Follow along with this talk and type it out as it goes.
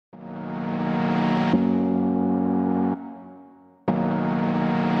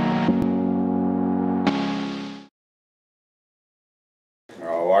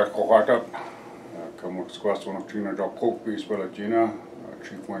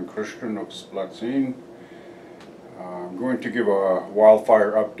Chief Wayne Christian of Splatsin. I'm going to give a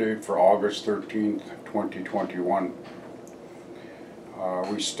wildfire update for August 13th, 2021.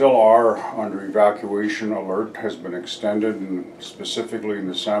 We still are under evacuation alert, has been extended, and specifically in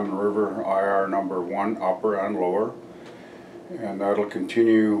the Salmon River, IR1 upper and lower. And that'll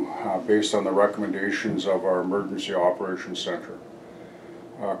continue based on the recommendations of our Emergency Operations Center.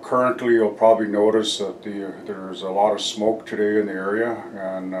 Currently, you'll probably notice that there's a lot of smoke today in the area,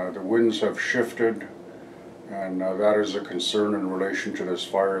 and the winds have shifted, and that is a concern in relation to this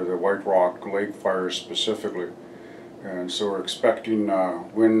fire, the White Rock Lake fire specifically. And so we're expecting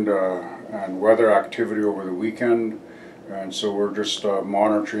wind and weather activity over the weekend, and so we're just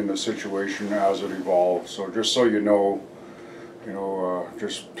monitoring the situation as it evolves. So just so you know,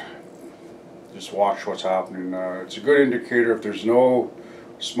 just watch what's happening. It's a good indicator. If there's no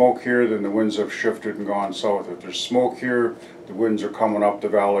smoke here, then the winds have shifted and gone south. If there's smoke here, the winds are coming up the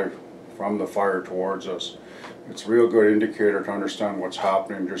valley from the fire towards us. It's a real good indicator to understand what's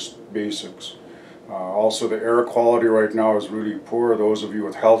happening, just basics. Also, the air quality right now is really poor. Those of you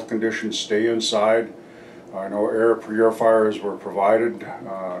with health conditions, stay inside. I know air purifiers were provided.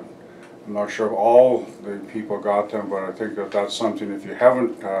 I'm not sure if all the people got them, but I think that that's something, if you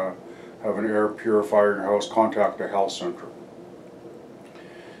haven't have an air purifier in your house, contact the health center.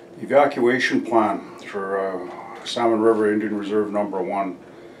 Evacuation plan for Salmon River Indian Reserve number 1.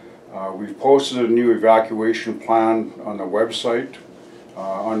 We've posted a new evacuation plan on the website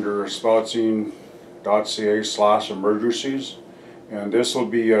under splatsin.ca/emergencies, and this will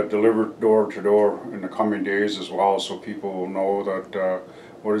be delivered door to door in the coming days as well, so people will know that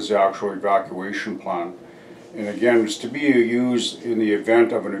what is the actual evacuation plan. And again, it's to be used in the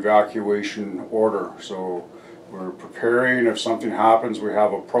event of an evacuation order. So we're preparing, if something happens, we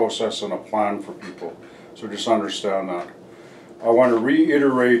have a process and a plan for people. So just understand that. I want to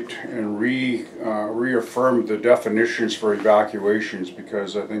reiterate and reaffirm the definitions for evacuations,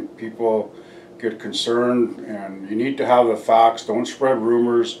 because I think people get concerned, and you need to have the facts. Don't spread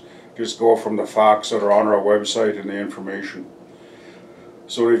rumors, just go from the facts that are on our website and the information.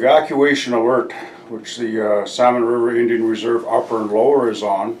 So evacuation alert, which the Salmon River Indian Reserve upper and lower is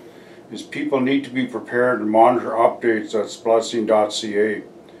on, is people need to be prepared and monitor updates at splatsin.ca.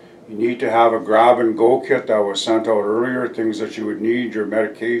 You need to have a grab and go kit that was sent out earlier, things that you would need, your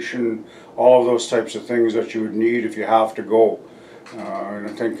medication, all of those types of things that you would need if you have to go. And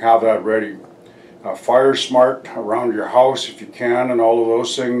I think have that ready. Fire smart around your house if you can, and all of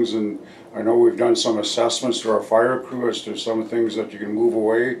those things. And I know we've done some assessments to our fire crew as to some things that you can move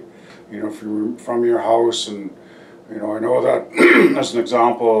away, from your house. And I know that as an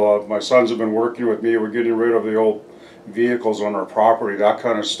example, my sons have been working with me. We're getting rid of the old vehicles on our property, that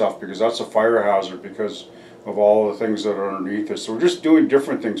kind of stuff, because that's a fire hazard because of all the things that are underneath us. So we're just doing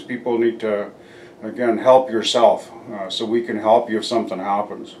different things. People need to, again, help yourself so we can help you if something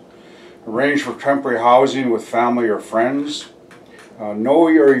happens. Arrange for temporary housing with family or friends. Know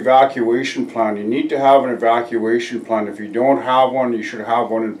your evacuation plan. You need to have an evacuation plan. If you don't have one, you should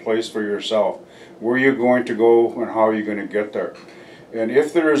have one in place for yourself. Where you're going to go and how you're going to get there. And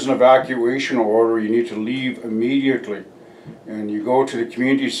if there is an evacuation order, you need to leave immediately. And you go to the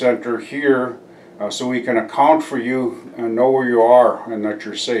community center here so we can account for you and know where you are and that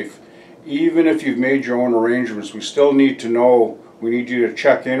you're safe. Even if you've made your own arrangements, we still need to know. We need you to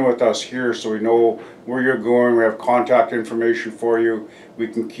check in with us here so we know where you're going. We have contact information for you. We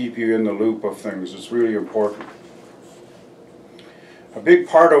can keep you in the loop of things. It's really important. A big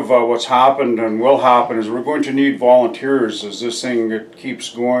part of what's happened and will happen is we're going to need volunteers as this thing keeps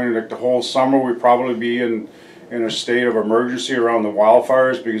going. Like the whole summer, we'll probably be in a state of emergency around the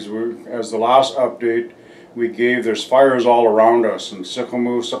wildfires, because as the last update we gave, there's fires all around us in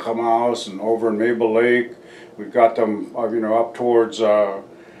Sycamore, Sycamore, and over in Maple Lake. We've got them, up towards,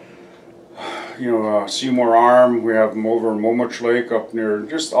 Seymour Arm. We have them over in Momuch Lake up near,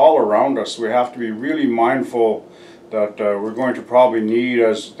 just all around us. We have to be really mindful that we're going to probably need,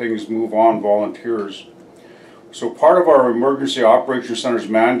 as things move on, volunteers. So part of our Emergency Operations Center's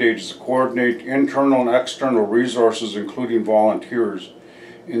mandate is to coordinate internal and external resources, including volunteers.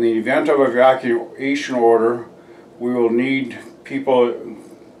 In the event of evacuation order, we will need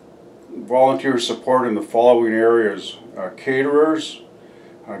volunteer support in the following areas: caterers,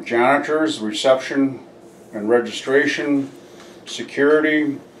 janitors, reception and registration,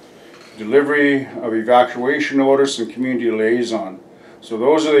 security, delivery of evacuation notice, and community liaison. So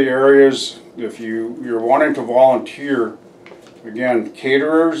those are the areas. If you're wanting to volunteer, again,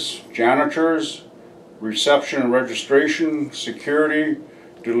 caterers, janitors, reception and registration, security,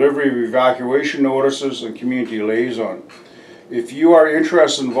 delivery of evacuation notices, and community liaison. If you are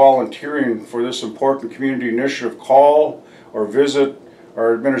interested in volunteering for this important community initiative, call or visit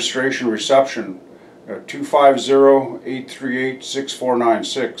our administration reception at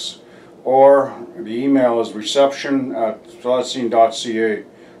 250-838-6496, or the email is reception@splatsin.ca.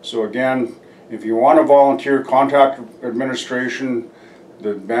 So again, if you want to volunteer, contact administration,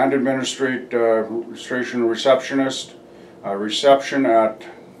 the band administration receptionist.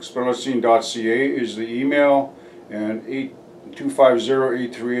 Reception@splatsin.ca is the email, and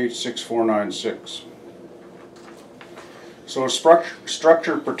 250-838-6496. So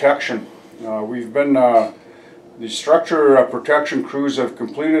structure protection. The structure protection crews have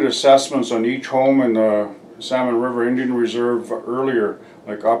completed assessments on each home in the Salmon River Indian Reserve earlier,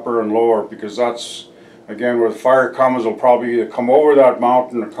 like upper and lower, because that's, again, where the fire comes, it'll probably either come over that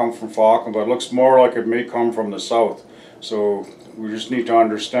mountain or come from Falcon, but it looks more like it may come from the south. So we just need to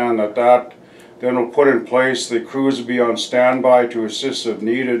understand that then we'll put in place, the crews will be on standby to assist if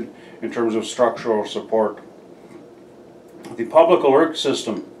needed in terms of structural support. The public alert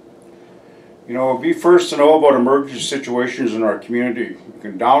system. You know, be first to know about emergency situations in our community. You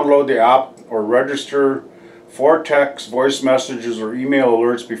can download the app or register for text, voice messages, or email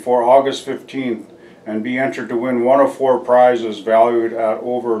alerts before August 15th and be entered to win one of 4 prizes valued at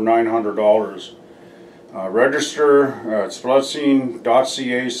over $900. Register at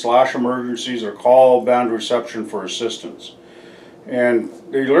splatsin.ca/emergencies or call band reception for assistance. And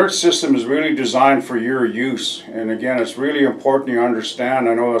the alert system is really designed for your use, and again, it's really important you understand.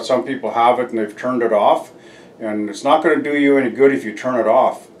 I know that some people have it and they've turned it off, and it's not going to do you any good if you turn it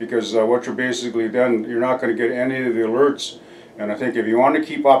off, because what you're basically then, you're not going to get any of the alerts. And I think if you want to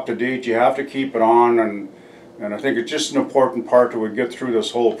keep up to date, you have to keep it on, and I think it's just an important part that we get through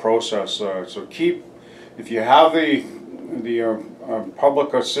this whole process. So if you have the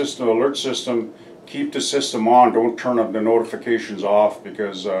public system, alert system, keep the system on. Don't turn the notifications off,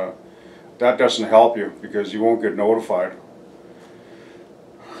 because that doesn't help you, because you won't get notified.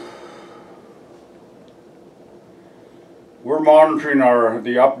 We're monitoring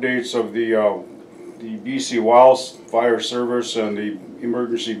the updates of the BC Wildfire Service and the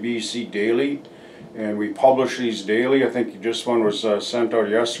Emergency BC Daily, and we publish these daily. I think this one was sent out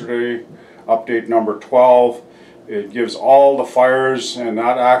yesterday, update number 12. It gives all the fires, and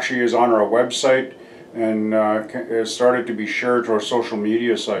that actually is on our website, and has started to be shared to our social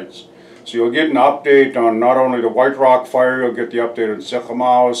media sites. So you'll get an update on not only the White Rock Fire, you'll get the update on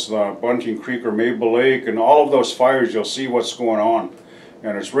Sycamore, the Bunting Creek or Maple Lake, and all of those fires. You'll see what's going on.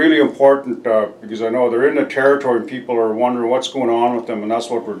 And it's really important because I know they're in the territory and people are wondering what's going on with them, and that's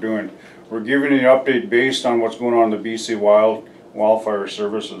what we're doing. We're giving you an update based on what's going on in the BC Wildfire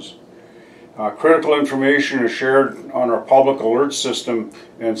Services. Critical information is shared on our public alert system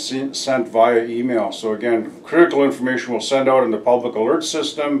and sent via email. So again, critical information we'll send out in the public alert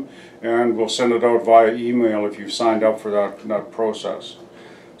system, and we'll send it out via email if you've signed up for that process.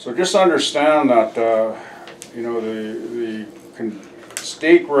 So just understand that you know, the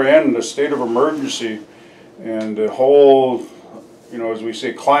state we're in, the state of emergency, and the whole, you know, as we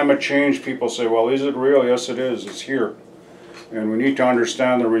say, climate change. People say, well, is it real? Yes, it is. It's here. And we need to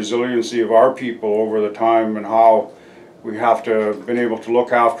understand the resiliency of our people over the time, and how we have to been able to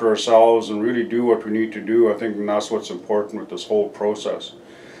look after ourselves and really do what we need to do. I think that's what's important with this whole process.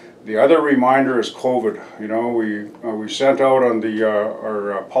 The other reminder is COVID. You know, we sent out on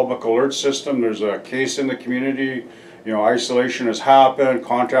our public alert system, there's a case in the community. You know, isolation has happened,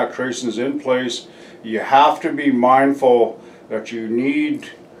 contact tracing is in place. You have to be mindful that you need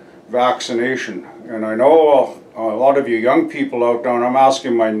vaccination. And I know a lot of you young people out there, and I'm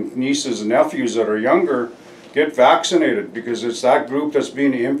asking my nieces and nephews that are younger, get vaccinated, because it's that group that's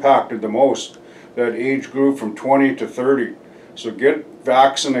being impacted the most, that age group from 20 to 30. So get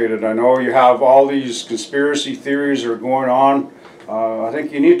vaccinated. I know you have all these conspiracy theories that are going on. I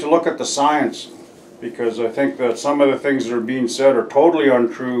think you need to look at the science, because I think that some of the things that are being said are totally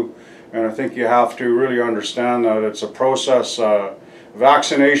untrue, and I think you have to really understand that it's a process.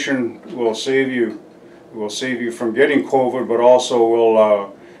 Vaccination will save you from getting COVID, but also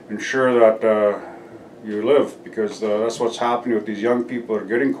will ensure that you live, because that's what's happening with these young people that are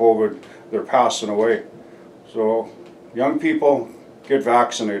getting COVID. They're passing away. So young people, get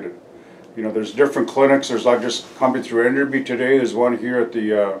vaccinated. You know, there's different clinics. There's, like, just coming through Enderby today, there's one here at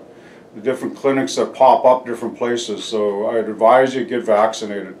the different clinics that pop up different places. So I'd advise you get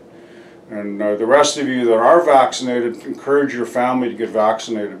vaccinated. And the rest of you that are vaccinated, encourage your family to get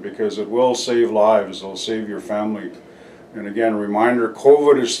vaccinated, because it will save lives. It'll save your family. And again, a reminder,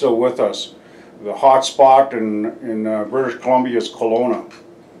 COVID is still with us. The hot spot in British Columbia is Kelowna.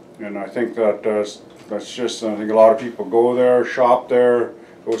 And I think that that's just, I think a lot of people go there, shop there,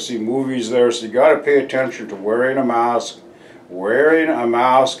 go see movies there, so you got to pay attention to wearing a mask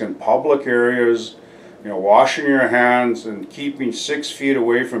in public areas, you know, washing your hands and keeping 6 feet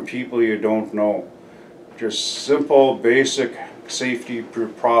away from people you don't know. Just simple, basic safety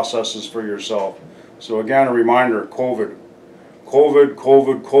processes for yourself. So again, a reminder, COVID,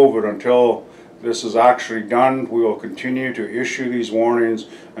 until this is actually done, we will continue to issue these warnings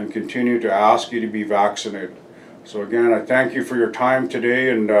and continue to ask you to be vaccinated. So again, I thank you for your time today,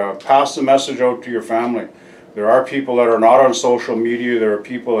 and pass the message out to your family. There are people that are not on social media, there are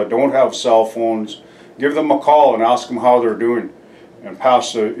people that don't have cell phones. Give them a call and ask them how they're doing, and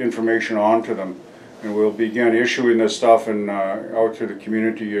pass the information on to them. And we'll begin issuing this stuff and out to the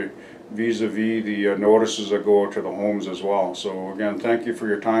community vis-a-vis the notices that go out to the homes as well. So again, thank you for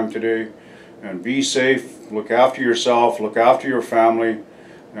your time today, and be safe, look after yourself, look after your family,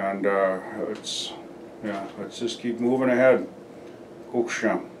 and let's just keep moving ahead.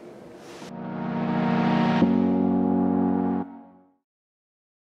 Hochstem.